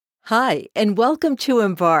Hi, and welcome to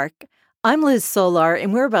Embark. I'm Liz Solar,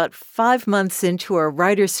 and we're about 5 months into a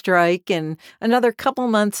writer's strike and another couple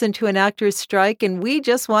months into an actor's strike, and we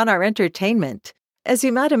just want our entertainment. As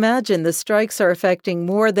you might imagine, the strikes are affecting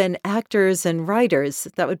more than actors and writers.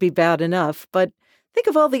 That would be bad enough, but think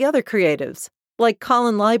of all the other creatives, like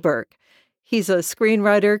Collin Lieberg. He's a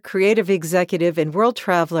screenwriter, creative executive, and world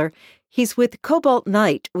traveler. He's with Cobalt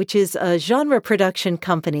Night, which is a genre production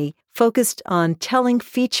company focused on telling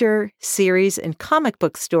feature, series, and comic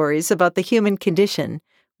book stories about the human condition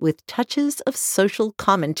with touches of social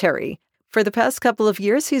commentary. For the past couple of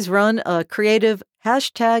years, he's run a creative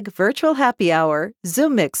 #virtual happy hour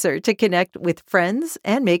Zoom mixer to connect with friends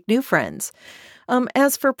and make new friends.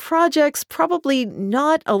 As for projects, probably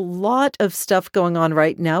not a lot of stuff going on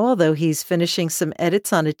right now, although he's finishing some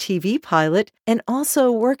edits on a TV pilot and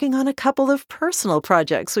also working on a couple of personal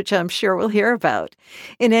projects, which I'm sure we'll hear about.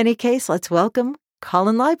 In any case, let's welcome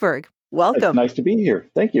Collin Lieberg. Welcome. It's nice to be here.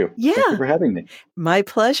 Thank you. Yeah. Thank you for having me. My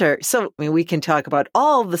pleasure. So, we can talk about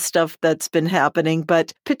all the stuff that's been happening,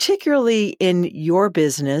 but particularly in your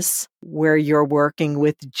business, where you're working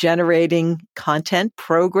with generating content,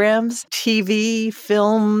 programs, TV,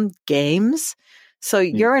 film, games. So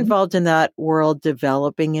you're involved in that world,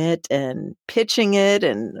 developing it and pitching it,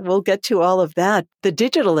 and we'll get to all of that. The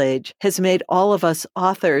digital age has made all of us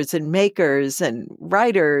authors and makers and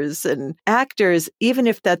writers and actors. Even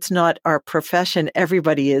if that's not our profession,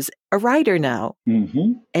 everybody is a writer now.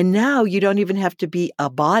 Mm-hmm. And now you don't even have to be a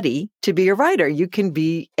body to be a writer. You can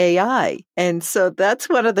be AI. And so that's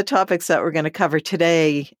one of the topics that we're going to cover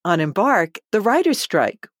today on Embark, the writer's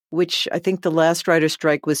strike, which I think the last writer's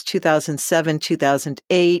strike was 2007,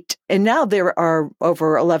 2008. And now there are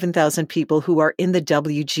over 11,000 people who are in the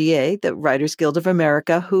WGA, the Writers Guild of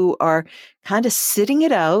America, who are kind of sitting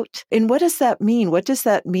it out. And what does that mean? What does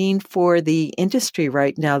that mean for the industry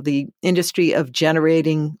right now, the industry of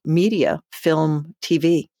generating media, film,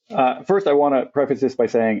 TV? First, I want to preface this by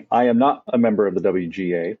saying I am not a member of the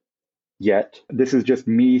WGA. Yet. This is just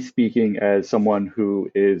me speaking as someone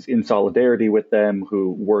who is in solidarity with them,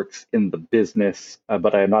 who works in the business,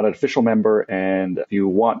 but I am not an official member. And if you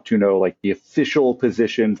want to know the official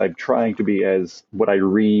positions, I'm trying to be as what I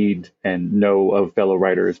read and know of fellow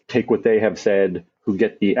writers, take what they have said, who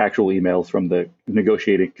get the actual emails from the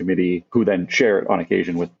negotiating committee, who then share it on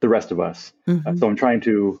occasion with the rest of us. Mm-hmm. So I'm trying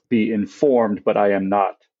to be informed, but I am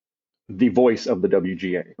not the voice of the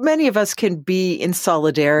WGA. Many of us can be in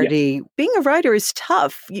solidarity. Yeah. Being a writer is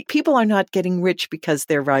tough. People are not getting rich because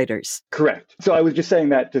they're writers. Correct. So I was just saying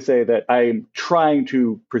that to say that I'm trying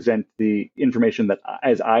to present the information that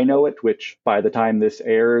as I know it, which by the time this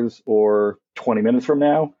airs or 20 minutes from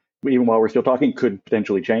now, even while we're still talking, could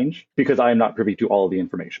potentially change because I am not privy to all of the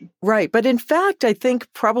information. Right. But in fact, I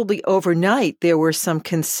think probably overnight, there were some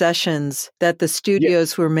concessions that the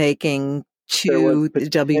studios were making to the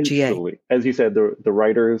WGA. As you said, the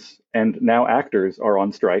writers and now actors are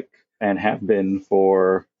on strike and have been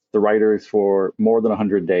for the writers for more than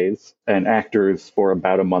 100 days and actors for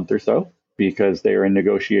about a month or so because they are in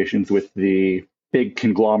negotiations with the big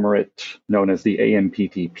conglomerate known as the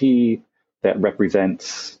AMPTP that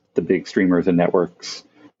represents the big streamers and networks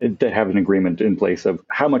that have an agreement in place of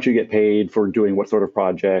how much you get paid for doing what sort of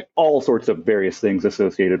project, all sorts of various things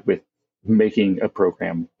associated with making a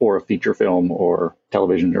program or a feature film or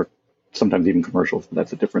television or sometimes even commercials.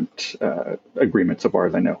 That's a different agreement so far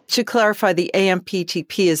as I know. To clarify, the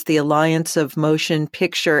AMPTP is the Alliance of Motion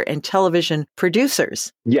Picture and Television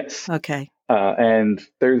Producers. Yes. Okay. And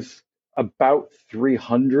there's about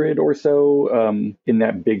 300 or so in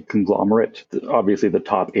that big conglomerate. Obviously, the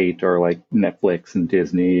top 8 are like Netflix and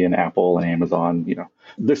Disney and Apple and Amazon,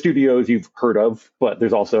 the studios you've heard of, but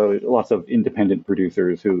there's also lots of independent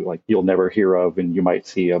producers who you'll never hear of, and you might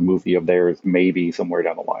see a movie of theirs maybe somewhere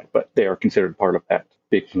down the line, but they are considered part of that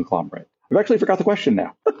big conglomerate. I've actually forgot the question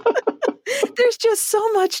now. There's just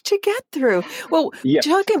so much to get through. Well, yes.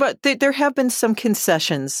 Talking about, there have been some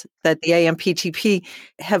concessions that the AMPTP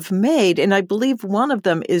have made, and I believe one of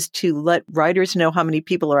them is to let writers know how many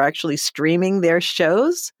people are actually streaming their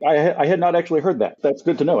shows. I had not actually heard that. That's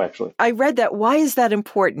good to know, actually. I read that. Why is that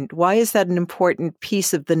important? Why is that an important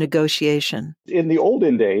piece of the negotiation? In the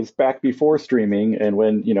olden days, back before streaming, and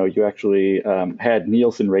when you actually had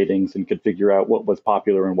Nielsen ratings and could figure out what was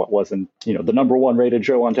popular and what wasn't, the number one rated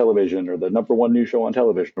show on television or the number one new show on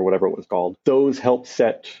television or whatever it was called, those helped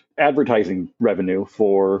set advertising revenue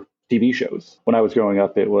for TV shows. When I was growing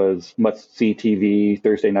up, it was must-see TV,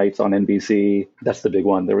 Thursday nights on NBC. That's the big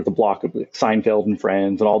one. There was a block of Seinfeld and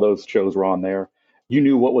Friends, and all those shows were on there. you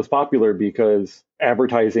knew what was popular because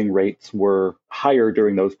advertising rates were higher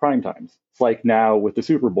during those prime times. It's like now with the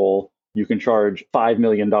Super Bowl, you can charge $5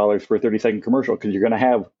 million for a 30-second commercial because you're going to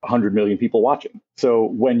have 100 million people watching. So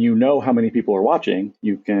when you know how many people are watching,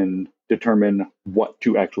 you can determine what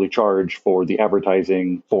to actually charge for the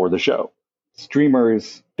advertising for the show.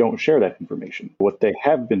 Streamers don't share that information. What they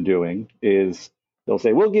have been doing is they'll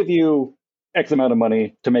say, we'll give you X amount of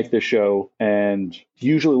money to make this show, and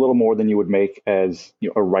usually a little more than you would make as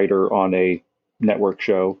a writer on a network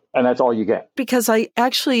show, and that's all you get. Because I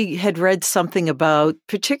actually had read something about,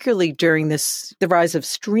 particularly during the rise of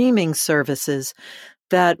streaming services,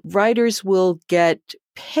 that writers will get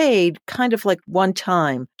paid kind of like one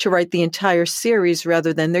time to write the entire series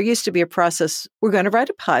rather than there used to be a process. We're going to write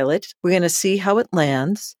a pilot. We're going to see how it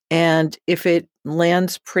lands. And if it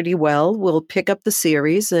lands pretty well, we'll pick up the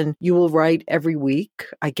series and you will write every week,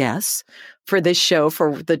 I guess, for this show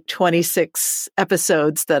for the 26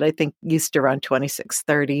 episodes that I think used to run 26,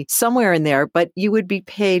 30, somewhere in there. But you would be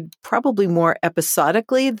paid probably more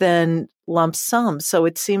episodically than lump sum. So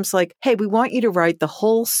it seems like, hey, we want you to write the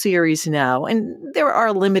whole series now. And there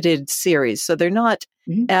are limited series, so they're not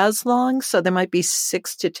as long. So there might be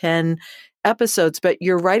 6 to 10 episodes, but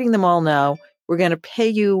you're writing them all now. We're going to pay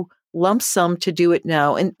you lump sum to do it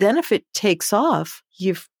now. And then if it takes off,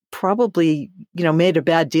 you've probably, made a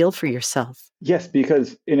bad deal for yourself. Yes,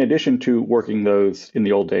 because in addition to working those in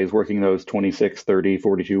the old days, working those 26, 30,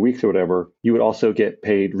 42 weeks or whatever, you would also get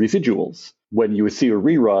paid residuals. When you would see a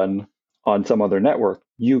rerun on some other network,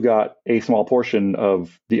 you got a small portion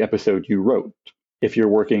of the episode you wrote. If you're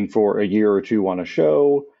working for a year or two on a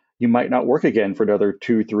show, you might not work again for another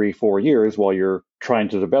 2, 3, 4 years while you're trying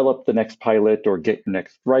to develop the next pilot or get your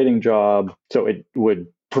next writing job. So it would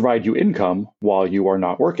provide you income while you are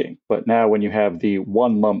not working. But now when you have the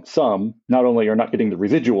one lump sum, not only you're not getting the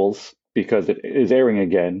residuals because it is airing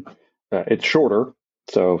again, it's shorter.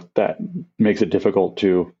 So that makes it difficult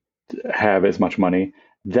to have as much money.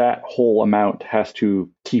 That whole amount has to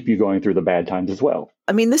keep you going through the bad times as well.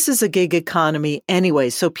 I mean, this is a gig economy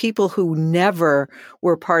anyway. So people who never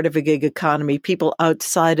were part of a gig economy, people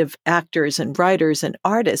outside of actors and writers and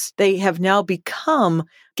artists, they have now become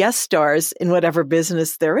guest stars in whatever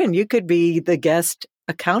business they're in. You could be the guest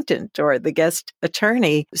accountant or the guest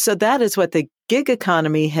attorney. So that is what the gig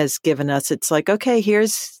economy has given us. It's like, okay,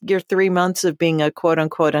 here's your 3 months of being a quote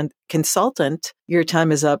unquote consultant. Your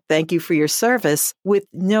time is up. Thank you for your service, with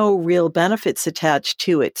no real benefits attached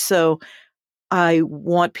to it. So I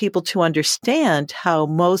want people to understand how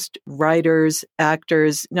most writers,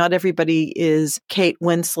 actors, not everybody is Kate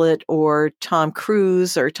Winslet or Tom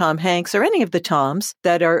Cruise or Tom Hanks or any of the Toms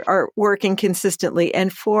that are working consistently.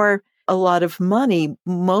 And for a lot of money,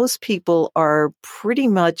 most people are pretty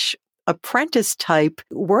much apprentice type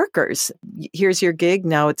workers. Here's your gig.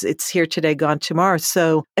 Now it's here today, gone tomorrow.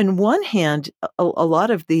 So on one hand, a lot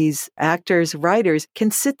of these actors, writers can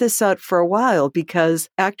sit this out for a while because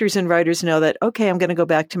actors and writers know that, okay, I'm going to go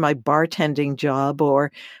back to my bartending job,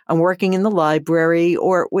 or I'm working in the library,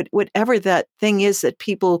 or whatever that thing is that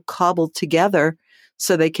people cobble together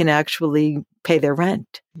so they can actually pay their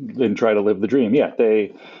rent. And try to live the dream. Yeah,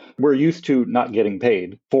 we're used to not getting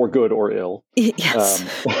paid for good or ill. Yes.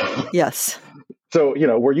 Yes. So,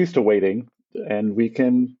 we're used to waiting, and we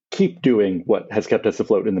can keep doing what has kept us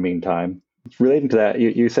afloat in the meantime. Relating to that,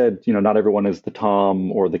 you said, not everyone is the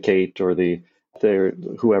Tom or the Kate or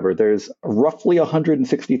whoever. There's roughly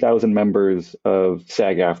 160,000 members of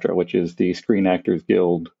SAG-AFTRA, which is the Screen Actors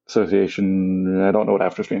Guild Association. I don't know what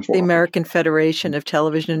AFTRA stands for. The American Federation of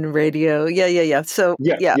Television and Radio. Yeah. So,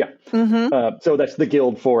 yeah. Mm-hmm. So that's the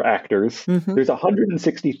guild for actors. Mm-hmm. There's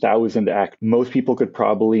 160,000 actors. Most people could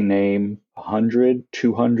probably name 100,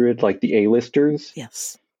 200, like the A-listers.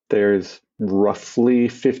 Yes. There's roughly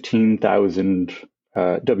 15,000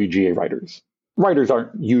 WGA writers. Writers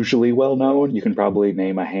aren't usually well known. You can probably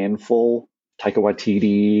name a handful. Taika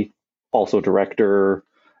Waititi, also director.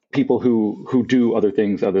 People who do other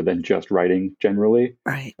things other than just writing generally.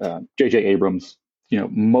 Right. J.J. Abrams.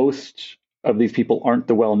 Most of these people aren't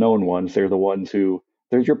the well-known ones. They're the ones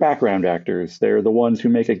they're your background actors. They're the ones who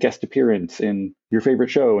make a guest appearance in your favorite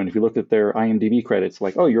show. And if you looked at their IMDb credits,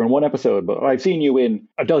 like, oh, you're in one episode, but I've seen you in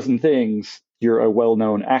a dozen things. You're a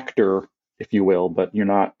well-known actor, if you will, but you're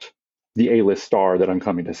not the A-list star that I'm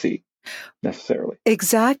coming to see. necessarily.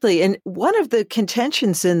 Exactly. And one of the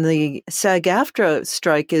contentions in the SAG-AFTRA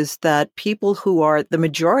strike is that people who are the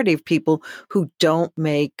majority of people who don't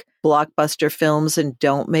make blockbuster films and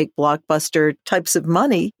don't make blockbuster types of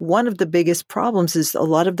money, one of the biggest problems is a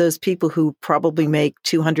lot of those people who probably make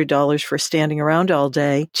 $200 for standing around all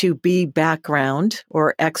day to be background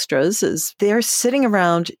or extras, is they're sitting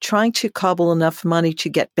around trying to cobble enough money to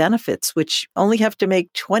get benefits, which only have to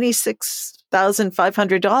make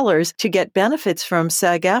 $26,500 to get benefits from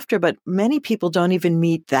SAG-AFTRA, but many people don't even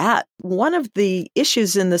meet that. One of the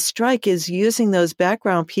issues in the strike is using those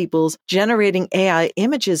background people's generating AI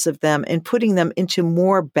images of them and putting them into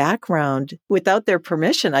more background without their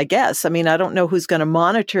permission, I guess. I mean, I don't know who's going to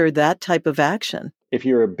monitor that type of action. If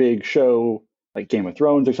you're a big show like Game of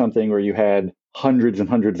Thrones or something where you had hundreds and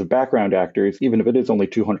hundreds of background actors, even if it is only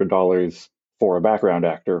 $200 for a background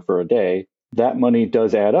actor for a day, that money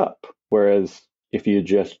does add up. Whereas if you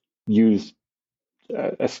just use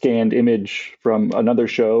a scanned image from another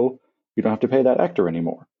show, you don't have to pay that actor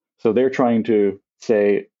anymore. So they're trying to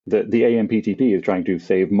say that the AMPTP is trying to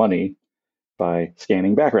save money by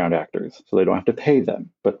scanning background actors so they don't have to pay them.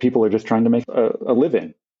 But people are just trying to make a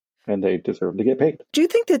living, and they deserve to get paid. Do you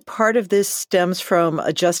think that part of this stems from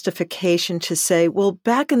a justification to say, well,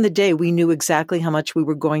 back in the day, we knew exactly how much we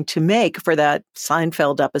were going to make for that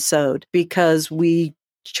Seinfeld episode because we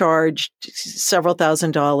charged several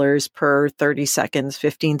 $1,000s per 30 seconds,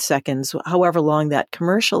 15 seconds, however long that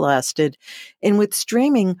commercial lasted. And with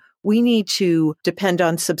streaming, we need to depend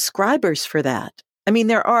on subscribers for that. I mean,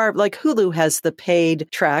 there are, like Hulu has the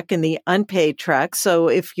paid track and the unpaid track. So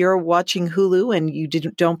if you're watching Hulu and you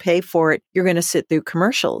don't pay for it, you're going to sit through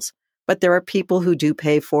commercials. But there are people who do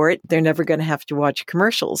pay for it. They're never going to have to watch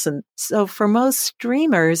commercials. And so for most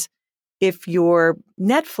streamers, if you're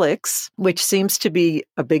Netflix, which seems to be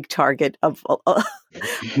a big target of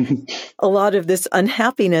a lot of this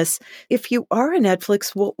unhappiness, if you are a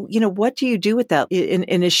Netflix, well, what do you do with that?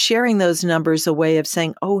 And is sharing those numbers a way of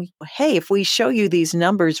saying, oh, hey, if we show you these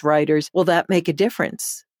numbers, writers, will that make a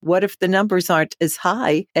difference? What if the numbers aren't as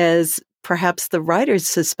high as perhaps the writers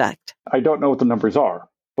suspect? I don't know what the numbers are,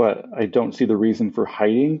 but I don't see the reason for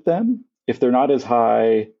hiding them. If they're not as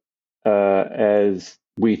high as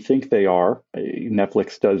we think they are.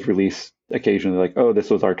 Netflix does release occasionally like, oh, this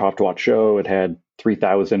was our top to watch show. It had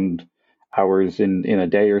 3,000 hours in a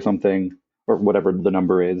day or something, or whatever the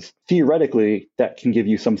number is. Theoretically, that can give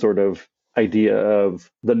you some sort of idea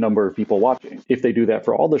of the number of people watching. If they do that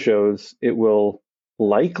for all the shows, it will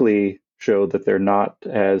likely show that they're not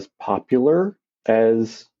as popular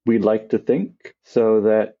as we'd like to think, so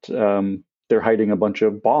that they're hiding a bunch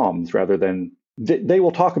of bombs rather than they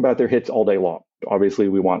will talk about their hits all day long. Obviously,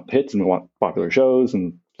 we want hits and we want popular shows,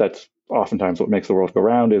 and that's oftentimes what makes the world go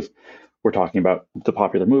round is we're talking about the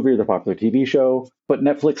popular movie or the popular TV show. But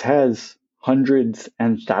Netflix has hundreds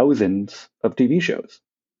and thousands of TV shows,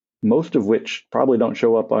 most of which probably don't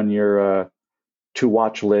show up on your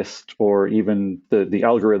to-watch list or even the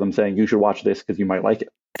algorithm saying you should watch this because you might like it.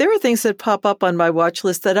 There are things that pop up on my watch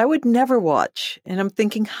list that I would never watch. And I'm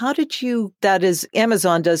thinking, that is,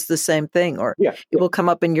 Amazon does the same thing, or it will come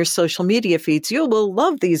up in your social media feeds. You will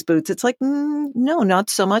love these boots. It's like, no, not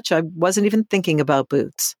so much. I wasn't even thinking about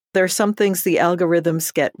boots. There are some things the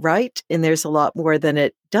algorithms get right, and there's a lot more than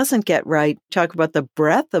it doesn't get right. Talk about the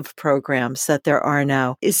breadth of programs that there are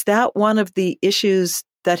now. Is that one of the issues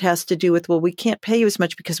that has to do with, well, we can't pay you as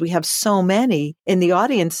much because we have so many and the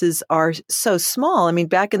audiences are so small? I mean,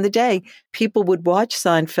 back in the day, people would watch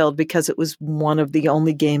Seinfeld because it was one of the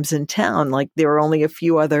only games in town. Like there were only a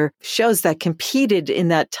few other shows that competed in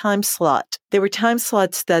that time slot. There were time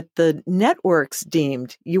slots that the networks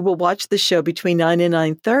deemed you will watch the show between 9 and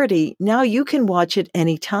 9:30. Now you can watch it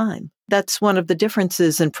anytime. That's one of the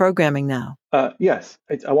differences in programming now. Yes.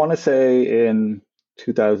 I want to say in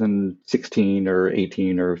 2016 or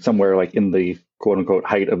 18 or somewhere like in the quote unquote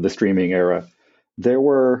height of the streaming era, there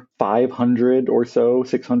were 500 or so,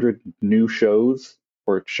 600 new shows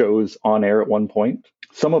or shows on air at one point,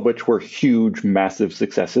 some of which were huge, massive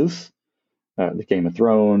successes. The Game of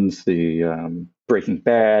Thrones, the Breaking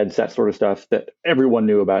Bad, that sort of stuff that everyone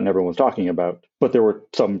knew about and everyone was talking about. But there were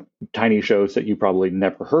some tiny shows that you probably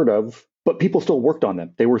never heard of, but people still worked on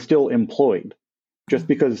them. They were still employed. Just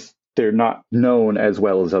because they're not known as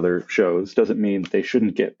well as other shows doesn't mean they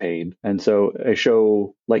shouldn't get paid. And so a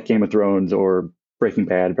show like Game of Thrones or Breaking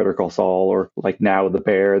Bad, Better Call Saul, or like now The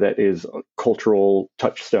Bear, that is a cultural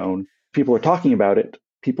touchstone. People are talking about it.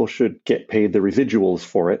 People should get paid the residuals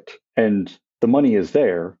for it. And the money is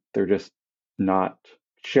there. They're just not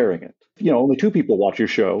sharing it. Only 2 people watch your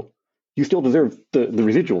show. you still deserve the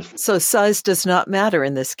residuals. So size does not matter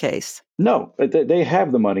in this case. No, they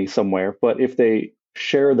have the money somewhere, but if they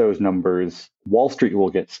share those numbers, Wall Street will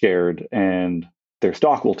get scared and their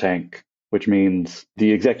stock will tank, which means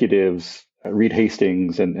the executives, Reed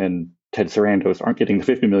Hastings and Ted Sarandos, aren't getting the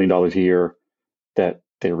 $50 million a year that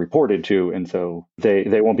they're reported to. And so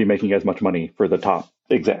they won't be making as much money for the top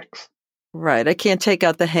execs. Right. I can't take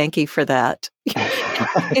out the hanky for that.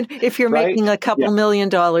 If you're Right? making a couple Yeah. $1 million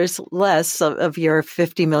less of your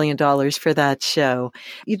 $50 million for that show,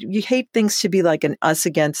 you hate things to be like an us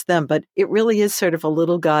against them, but it really is sort of a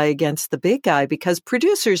little guy against the big guy, because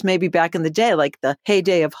producers, maybe back in the day, like the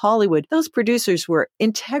heyday of Hollywood, those producers were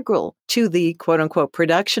integral to the quote unquote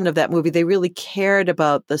production of that movie. They really cared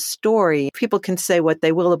about the story. People can say what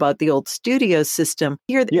they will about the old studio system.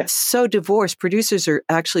 Here, it's so divorced. Producers are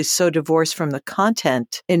actually so divorced from the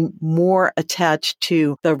content and more attached to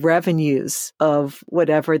the revenues of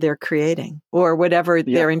whatever they're creating or whatever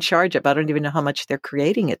they're in charge of. I don't even know how much they're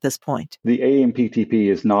creating at this point. The AMPTP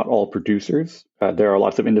is not all producers. There are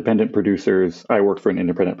lots of independent producers. I work for an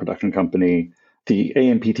independent production company. The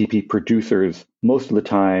AMPTP producers, most of the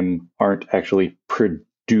time, aren't actually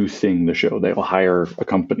producing the show. They will hire a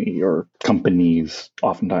company or companies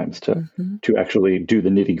oftentimes to actually do the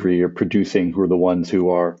nitty-gritty of producing, who are the ones who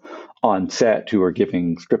are on set, who are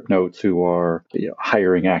giving script notes, who are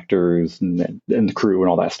hiring actors and the crew and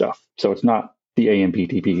all that stuff. So it's not the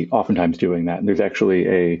AMPTP oftentimes doing that. And there's actually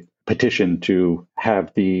a petition to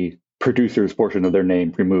have the producers portion of their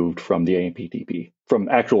name removed from the AMPTP, from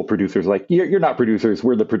actual producers. Like, you're not producers,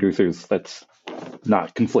 we're the producers. Let's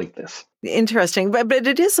not conflate this. Interesting. But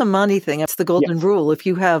it is a money thing. It's the golden rule. If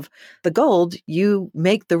you have the gold, you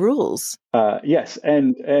make the rules. Yes.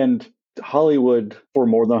 And Hollywood, for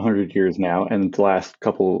more than 100 years now, and the last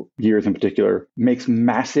couple years in particular, makes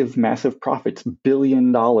massive, massive profits, $1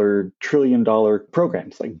 billion, $1 trillion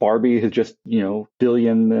programs. Like Barbie has just, $1.5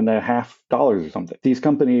 billion or something. These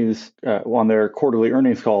companies on their quarterly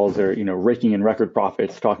earnings calls are, raking in record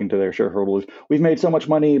profits, talking to their shareholders. We've made so much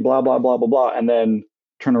money, blah, blah, blah, blah, blah. And then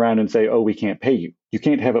turn around and say, oh, we can't pay you. You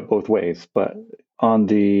can't have it both ways. But on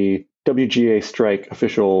the WGA strike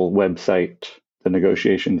official website, the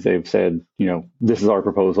negotiations, they've said, this is our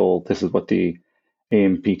proposal. This is what the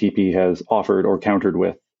AMPTP has offered or countered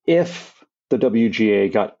with. If the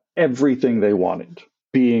WGA got everything they wanted,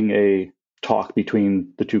 being a talk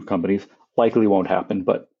between the two companies, likely won't happen.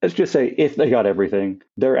 But let's just say if they got everything,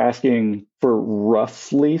 they're asking for,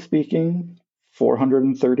 roughly speaking,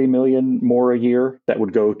 $430 million more a year that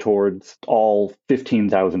would go towards all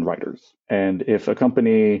 15,000 writers. And if a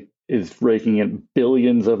company is raking in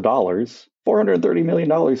billions of dollars, $430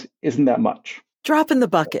 million isn't that much. Drop in the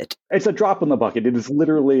bucket. It's a drop in the bucket. It is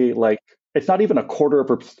literally like, it's not even a quarter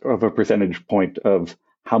of a percentage point of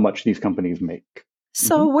how much these companies make.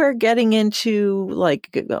 So we're getting into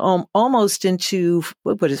almost into,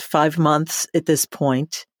 5 months at this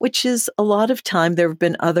point, which is a lot of time. There have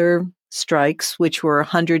been other strikes, which were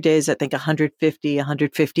 100 days, I think 150,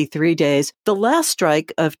 153 days. The last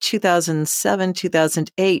strike of 2007,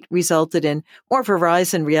 2008 resulted in more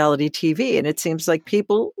Verizon reality TV. And it seems like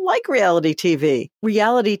people like reality TV.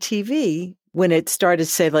 Reality TV, when it started,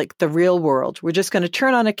 say, like The Real World, we're just going to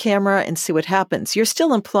turn on a camera and see what happens. You're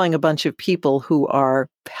still employing a bunch of people who are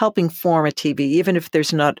helping form a TV, even if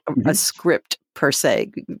there's not a script per se.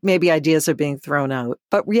 Maybe ideas are being thrown out.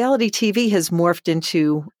 But reality TV has morphed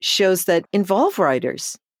into shows that involve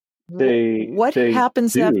writers. What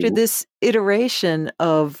happens after this iteration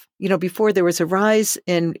of, before there was a rise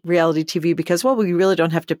in reality TV because, we really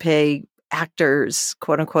don't have to pay actors,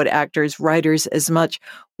 quote unquote actors, writers as much.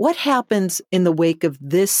 What happens in the wake of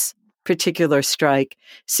this particular strike,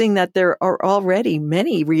 seeing that there are already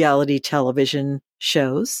many reality television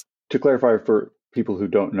shows? To clarify for people who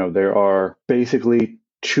don't know, there are basically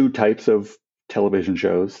two types of television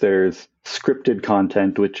shows. There's scripted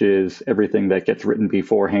content, which is everything that gets written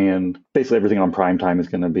beforehand. Basically everything on primetime is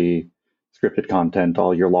going to be scripted content,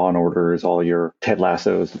 all your Law and Orders, all your Ted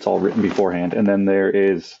Lassos, it's all written beforehand. And then there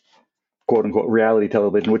is quote unquote reality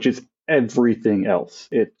television, which is everything else.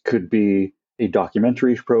 It could be a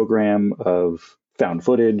documentary program of found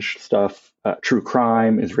footage stuff. True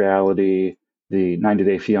crime is reality. The 90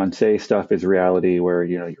 Day Fiancé stuff is reality, where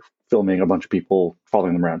you're filming a bunch of people,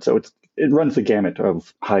 following them around. So it runs the gamut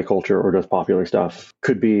of high culture or just popular stuff.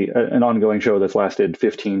 Could be an ongoing show that's lasted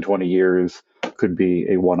 15, 20 years. Could be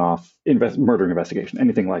a one-off murder investigation,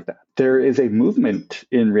 anything like that. There is a movement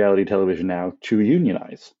in reality television now to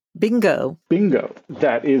unionize. Bingo.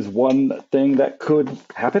 That is one thing that could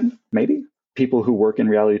happen, maybe. people who work in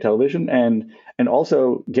reality television, and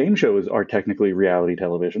also game shows are technically reality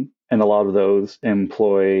television, and a lot of those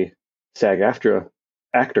employ SAG-AFTRA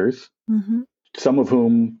actors, some of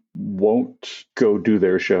whom won't go do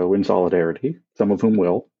their show in solidarity, some of whom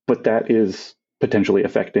will, but that is potentially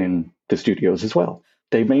affecting the studios as well.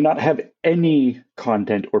 They may not have any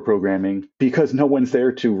content or programming because no one's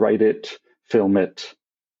there to write it, film it,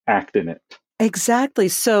 act in it. Exactly.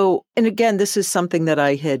 So, and again, this is something that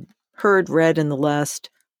I had read in the last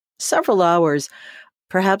several hours.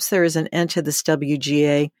 Perhaps there is an end to this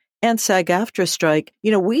WGA and SAG-AFTRA strike.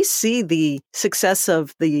 We see the success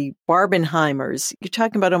of the Barbenheimers. You're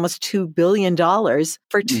talking about almost $2 billion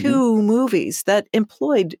for two movies that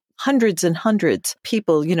employed hundreds and hundreds of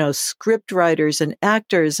people, script writers and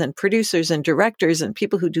actors and producers and directors and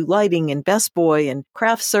people who do lighting and best boy and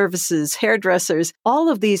craft services, hairdressers, all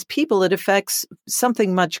of these people. It affects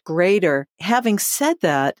something much greater. Having said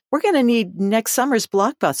that, we're going to need next summer's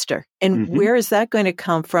blockbuster. And where is that going to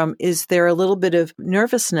come from? Is there a little bit of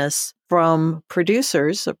nervousness from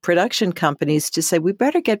producers, production companies to say, we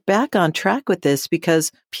better get back on track with this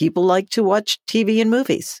because people like to watch TV and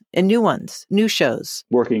movies and new ones, new shows?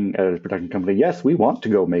 Working at a production company, yes, we want to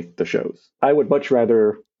go make the shows. I would much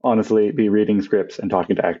rather, honestly, be reading scripts and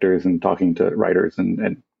talking to actors and talking to writers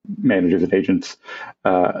and managers and agents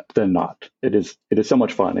than not. It is so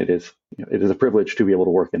much fun. It is a privilege to be able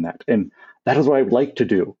to work in that. And that is what I would like to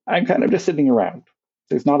do. I'm kind of just sitting around.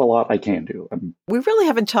 There's not a lot I can do. We really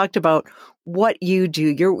haven't talked about what you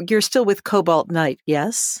do. You're still with Cobalt Night,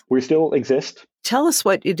 yes? We still exist. Tell us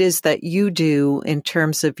what it is that you do in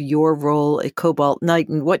terms of your role at Cobalt Night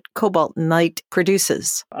and what Cobalt Night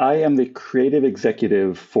produces. I am the creative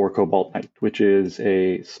executive for Cobalt Night, which is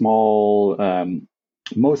a small,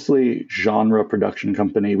 mostly genre production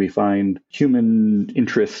company. We find human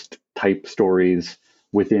interest type stories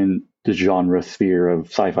within the genre sphere of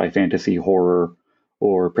sci-fi, fantasy, horror,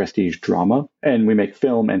 or prestige drama. And we make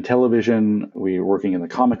film and television. We're working in the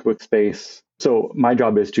comic book space. So my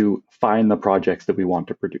job is to find the projects that we want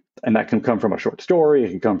to produce. And that can come from a short story. It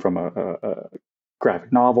can come from a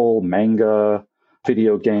graphic novel, manga,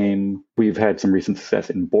 video game. We've had some recent success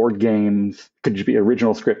in board games. It could just be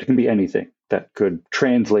original script. It can be anything that could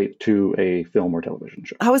translate to a film or television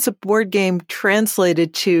show. How is a board game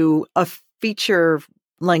translated to a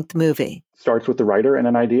feature-length movie? Starts with the writer and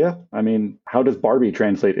an idea. I mean, how does Barbie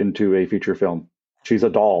translate into a feature film? She's a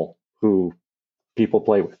doll who people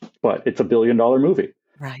play with, but it's $1 billion movie.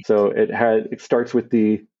 Right. So it starts with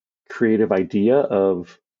the creative idea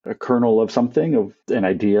of a kernel of something, of an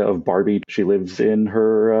idea of Barbie. She lives in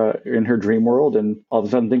her dream world and all of a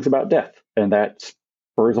sudden thinks about death, and that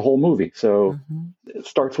spurs a whole movie. So it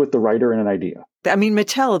starts with the writer and an idea. I mean,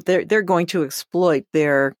 Mattel, they're going to exploit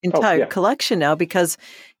their entire collection now because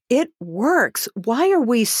it works. Why are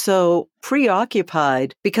we so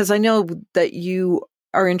preoccupied? Because I know that you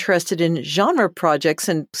are interested in genre projects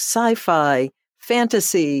and sci-fi,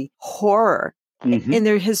 fantasy, horror. And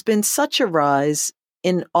there has been such a rise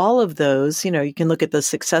in all of those. You can look at the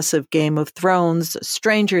success of Game of Thrones,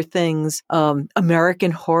 Stranger Things,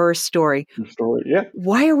 American Horror Story. Yeah.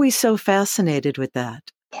 Why are we so fascinated with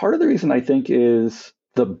that? Part of the reason I think is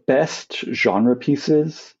the best genre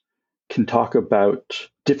pieces can talk about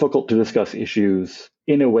difficult to discuss issues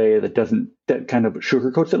in a way that kind of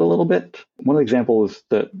sugarcoats it a little bit. One of the examples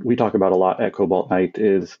that we talk about a lot at Cobalt Night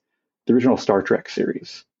is the original Star Trek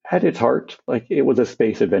series. At its heart, it was a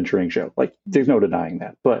space adventuring show. There's no denying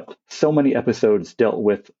that. But so many episodes dealt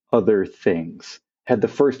with other things. Had the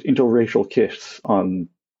first interracial kiss on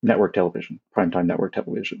network television, primetime network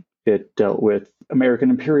television. It dealt with American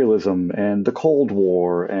imperialism and the Cold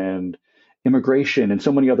War and immigration and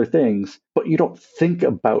so many other things, but you don't think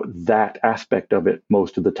about that aspect of it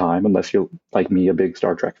most of the time, unless you're, like me, a big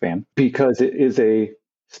Star Trek fan, because it is a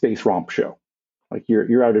space romp show.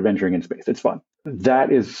 You're out adventuring in space. It's fun.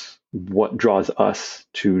 That is what draws us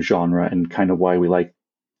to genre, and kind of why we like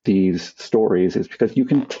these stories, is because you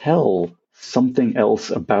can tell something else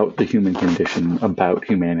about the human condition, about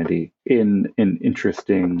humanity, in an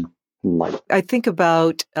interesting light. I think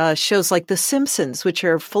about shows like The Simpsons, which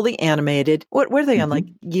are fully animated. What are they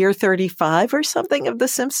on, year 35 or something of The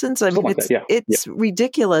Simpsons? I mean, it's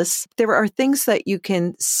ridiculous. There are things that you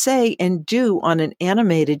can say and do on an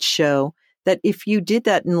animated show that if you did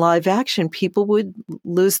that in live action, people would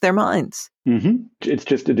lose their minds. It's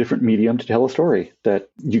just a different medium to tell a story that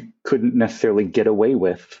you couldn't necessarily get away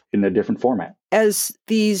with in a different format. As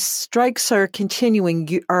these strikes are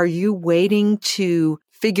continuing, are you waiting to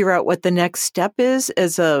figure out what the next step is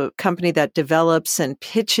as a company that develops and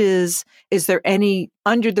pitches? Is there any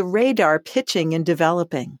under the radar pitching and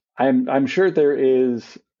developing? I'm sure there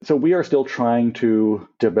is. So we are still trying to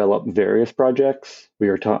develop various projects. We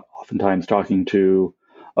are oftentimes talking to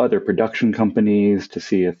other production companies to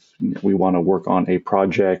see if we want to work on a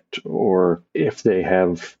project or if they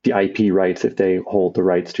have the IP rights, if they hold the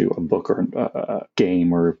rights to a book or a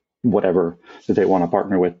game or whatever that they want to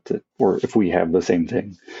partner with, or if we have the same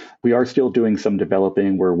thing. We are still doing some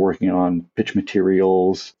developing. We're working on pitch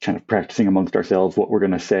materials, kind of practicing amongst ourselves what we're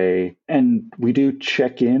going to say. And we do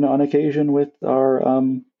check in on occasion with our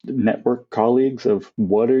network colleagues of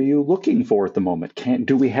what are you looking for at the moment?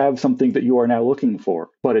 Do we have something that you are now looking for?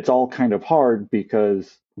 But it's all kind of hard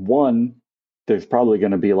because one, there's probably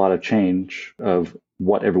going to be a lot of change of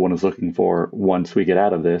what everyone is looking for once we get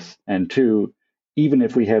out of this. And two, even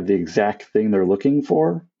if we have the exact thing they're looking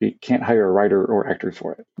for, you can't hire a writer or actors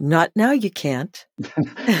for it. Not now, you can't.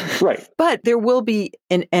 Right. But there will be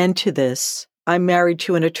an end to this. I'm married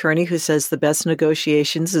to an attorney who says the best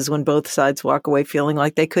negotiations is when both sides walk away feeling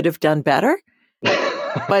like they could have done better.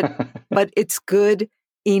 But it's good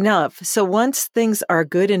enough. So once things are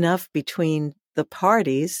good enough between the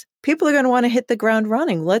parties, people are going to want to hit the ground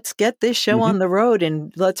running. Let's get this show on the road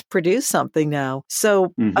and let's produce something now.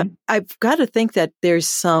 So I've got to think that there's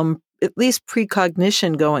some at least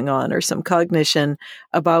precognition going on or some cognition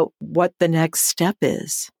about what the next step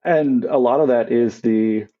is. And a lot of that is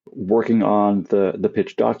the working on the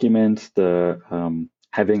pitch documents, the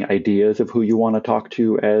having ideas of who you want to talk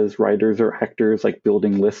to as writers or actors, like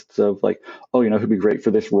building lists of like, oh, who'd be great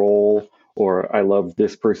for this role, or I love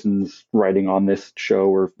this person's writing on this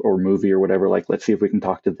show or movie or whatever. Like, let's see if we can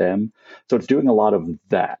talk to them. So it's doing a lot of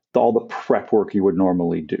that, all the prep work you would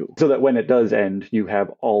normally do, so that when it does end, you have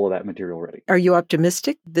all of that material ready. Are you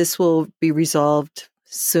optimistic this will be resolved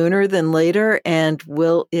sooner than later? And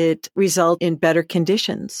will it result in better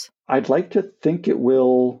conditions? I'd like to think it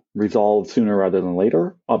will resolve sooner rather than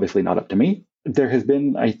later. Obviously not up to me. There has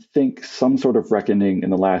been, I think, some sort of reckoning in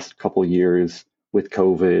the last couple of years with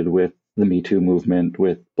COVID, with the Me Too movement,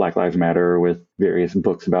 with Black Lives Matter, with various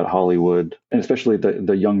books about Hollywood, and especially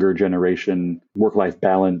the younger generation, work-life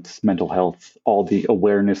balance, mental health, all the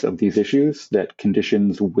awareness of these issues, that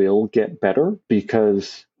conditions will get better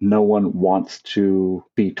because no one wants to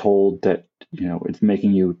be told that, it's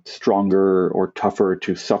making you stronger or tougher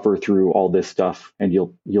to suffer through all this stuff and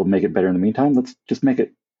you'll make it better in the meantime. Let's just make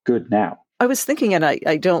it good now. I was thinking, and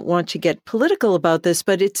I don't want to get political about this,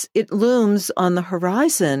 but it looms on the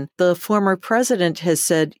horizon. The former president has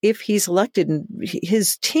said if he's elected,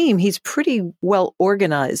 his team, he's pretty well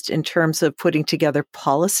organized in terms of putting together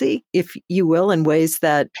policy, if you will, in ways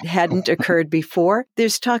that hadn't occurred before.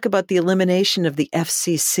 There's talk about the elimination of the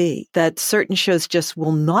FCC, that certain shows just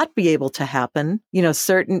will not be able to happen.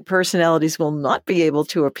 Certain personalities will not be able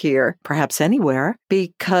to appear, perhaps anywhere,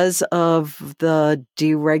 because of the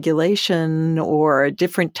deregulation or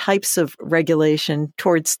different types of regulation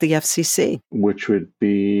towards the FCC. Which would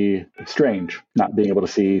be strange, not being able to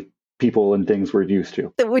see people and things we're used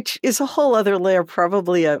to. Which is a whole other layer,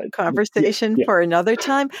 probably a conversation for another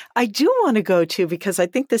time. I do want to go to, because I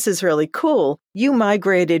think this is really cool. You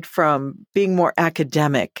migrated from being more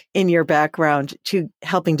academic in your background to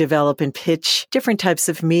helping develop and pitch different types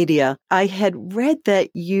of media. I had read that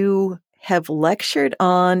you have lectured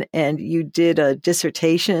on and you did a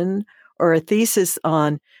dissertation or a thesis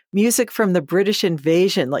on music from the British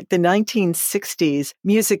invasion, like the 1960s,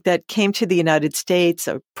 music that came to the United States,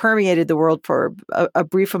 permeated the world for a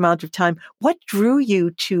brief amount of time. What drew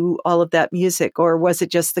you to all of that music, or was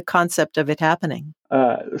it just the concept of it happening?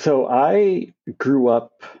 So I grew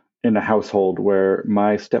up in a household where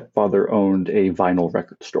my stepfather owned a vinyl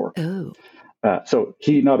record store. Oh. So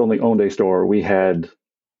he not only owned a store, we had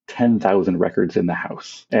 10,000 records in the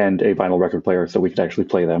house and a vinyl record player so we could actually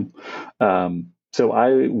play them. So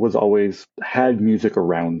I was always had music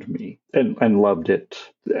around me and loved it.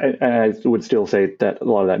 And I would still say that a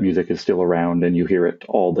lot of that music is still around and you hear it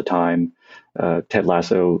all the time. Ted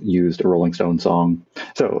Lasso used a Rolling Stone song.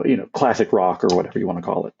 So, classic rock or whatever you want to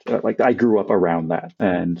call it. Like I grew up around that.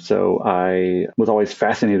 And so I was always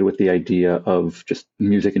fascinated with the idea of just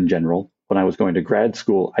music in general. When I was going to grad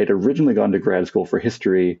school, I'd originally gone to grad school for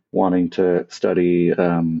history, wanting to study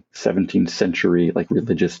 17th century, like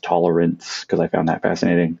religious tolerance, because I found that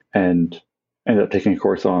fascinating, and ended up taking a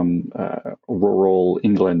course on rural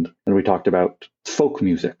England. And we talked about folk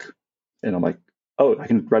music. And I'm like, oh, I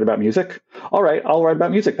can write about music? All right, I'll write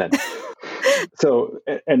about music then. So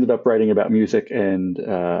ended up writing about music and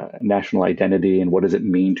national identity and what does it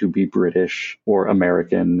mean to be British or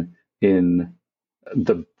American in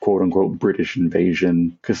the quote unquote British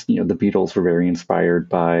invasion, because the Beatles were very inspired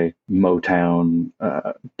by Motown,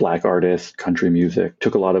 black artists, country music,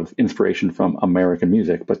 took a lot of inspiration from American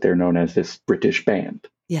music, but they're known as this British band.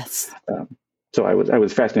 Yes. So I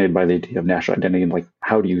was fascinated by the idea of national identity and like,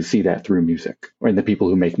 how do you see that through music or in the people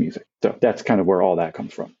who make music? So that's kind of where all that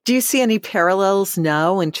comes from. Do you see any parallels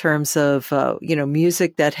now in terms of,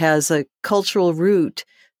 music that has a cultural root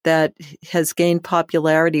that has gained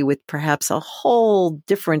popularity with perhaps a whole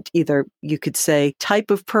different, either you could say type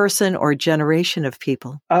of person or generation of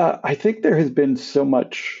people? I think there has been so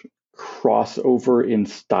much crossover in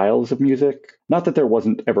styles of music. Not that there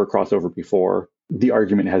wasn't ever crossover before. The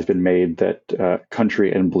argument has been made that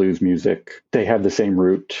country and blues music, they have the same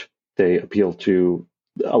root. They appeal to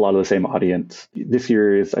a lot of the same audience. This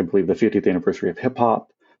year is, I believe, the 50th anniversary of hip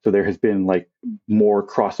hop. So there has been like more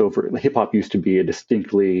crossover. Hip hop used to be a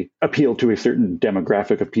distinctly appeal to a certain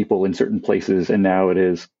demographic of people in certain places. And now it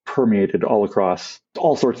is permeated all across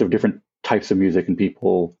all sorts of different types of music and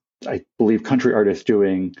people. I believe country artists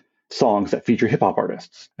doing songs that feature hip hop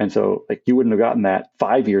artists. And so like you wouldn't have gotten that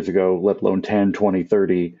 5 years ago, let alone 10, 20,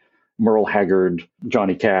 30. Merle Haggard,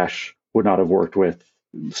 Johnny Cash would not have worked with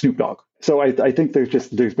Snoop Dogg. So I think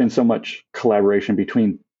there's been so much collaboration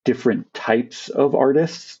between different types of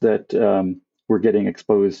artists that we're getting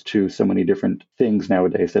exposed to so many different things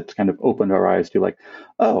nowadays that's kind of opened our eyes to like,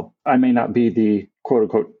 oh, I may not be the quote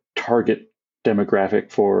unquote target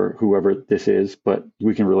demographic for whoever this is, but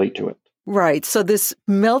we can relate to it. Right. So this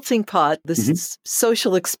melting pot, this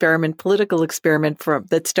social experiment, political experiment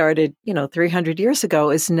that started, 300 years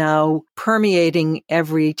ago is now permeating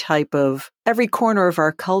every corner of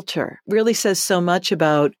our culture. Really says so much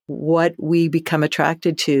about what we become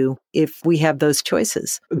attracted to if we have those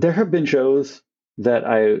choices. There have been shows that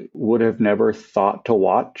I would have never thought to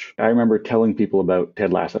watch. I remember telling people about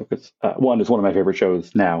Ted Lasso because one is one of my favorite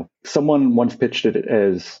shows now. Someone once pitched it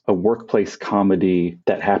as a workplace comedy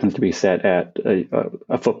that happens to be set at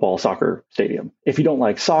a football soccer stadium. If you don't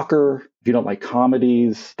like soccer, if you don't like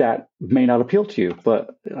comedies, that may not appeal to you.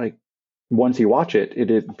 But like once you watch it,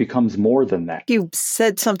 it becomes more than that. You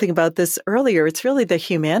said something about this earlier. It's really the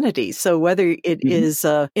humanity. So whether it is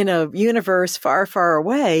in a universe far, far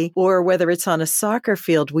away, or whether it's on a soccer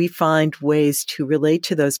field, we find ways to relate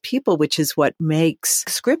to those people, which is what makes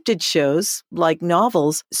scripted shows like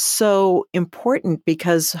novels so important,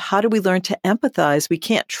 because how do we learn to empathize? We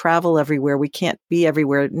can't travel everywhere. We can't be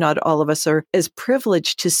everywhere. Not all of us are as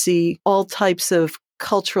privileged to see all types of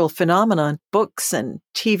cultural phenomenon. Books and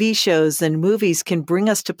TV shows and movies can bring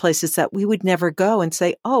us to places that we would never go and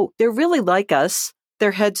say, oh, they're really like us. Their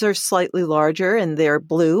heads are slightly larger and they're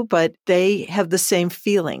blue, but they have the same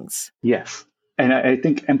feelings. Yes. And I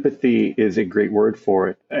think empathy is a great word for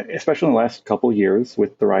it, especially in the last couple of years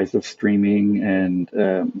with the rise of streaming.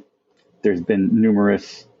 And there's been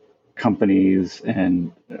numerous companies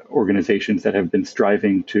and organizations that have been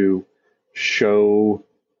striving to show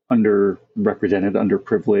underrepresented,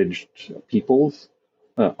 underprivileged peoples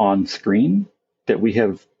on screen, that we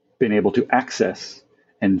have been able to access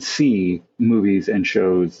and see movies and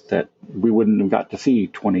shows that we wouldn't have got to see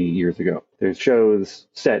 20 years ago. There's shows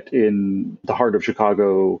set in the heart of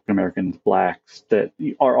Chicago, Americans, Blacks, that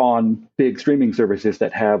are on big streaming services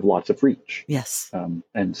that have lots of reach. Yes.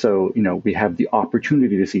 And so, we have the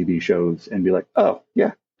opportunity to see these shows and be like, oh,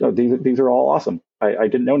 yeah, these are all awesome. I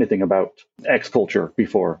didn't know anything about X culture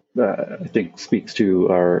before. I think speaks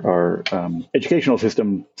to our educational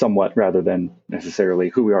system somewhat rather than necessarily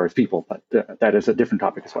who we are as people. But that is a different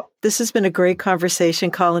topic as well. This has been a great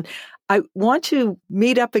conversation, Collin. I want to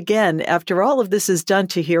meet up again after all of this is done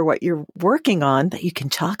to hear what you're working on that you can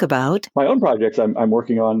talk about. My own projects, I'm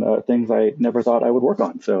working on things I never thought I would work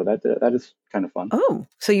on. So that is kind of fun. Oh,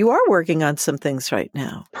 so you are working on some things right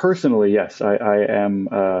now. Personally, yes. I am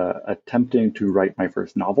attempting to write my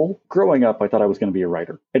first novel. Growing up, I thought I was going to be a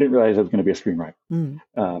writer. I didn't realize I was going to be a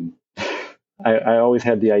screenwriter. I always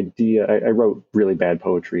had the idea. I wrote really bad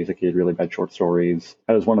poetry as a kid, really bad short stories.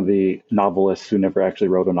 I was one of the novelists who never actually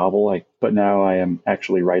wrote a novel, but now I am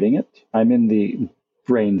actually writing it. I'm in the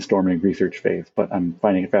brainstorming research phase, but I'm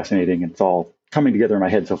finding it fascinating. And it's all coming together in my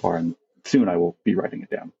head so far. And soon I will be writing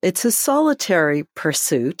it down. It's a solitary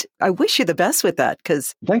pursuit. I wish you the best with that,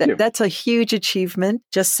 because that's a huge achievement.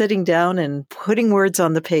 Just sitting down and putting words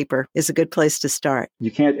on the paper is a good place to start.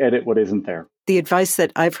 You can't edit what isn't there. The advice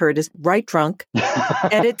that I've heard is write drunk,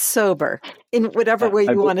 edit sober, in whatever way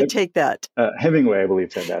you want to take that. Hemingway, I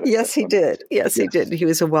believe, said that. Yes, he did. Yes, he did. He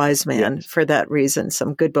was a wise man for that reason.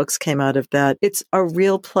 Some good books came out of that. It's a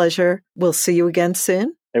real pleasure. We'll see you again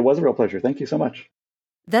soon. It was a real pleasure. Thank you so much.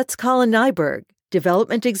 That's Collin Lieberg,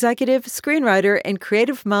 development executive, screenwriter, and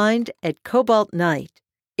creative mind at Cobalt Knight.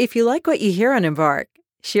 If you like what you hear on Embark,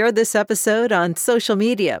 share this episode on social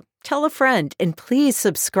media, tell a friend, and please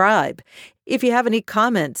subscribe. If you have any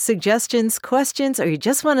comments, suggestions, questions, or you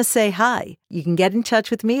just want to say hi, you can get in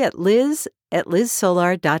touch with me at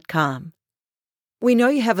liz@lizsolar.com. We know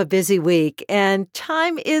you have a busy week and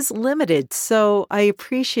time is limited, so I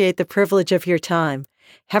appreciate the privilege of your time.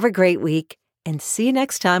 Have a great week and see you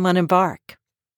next time on Embark.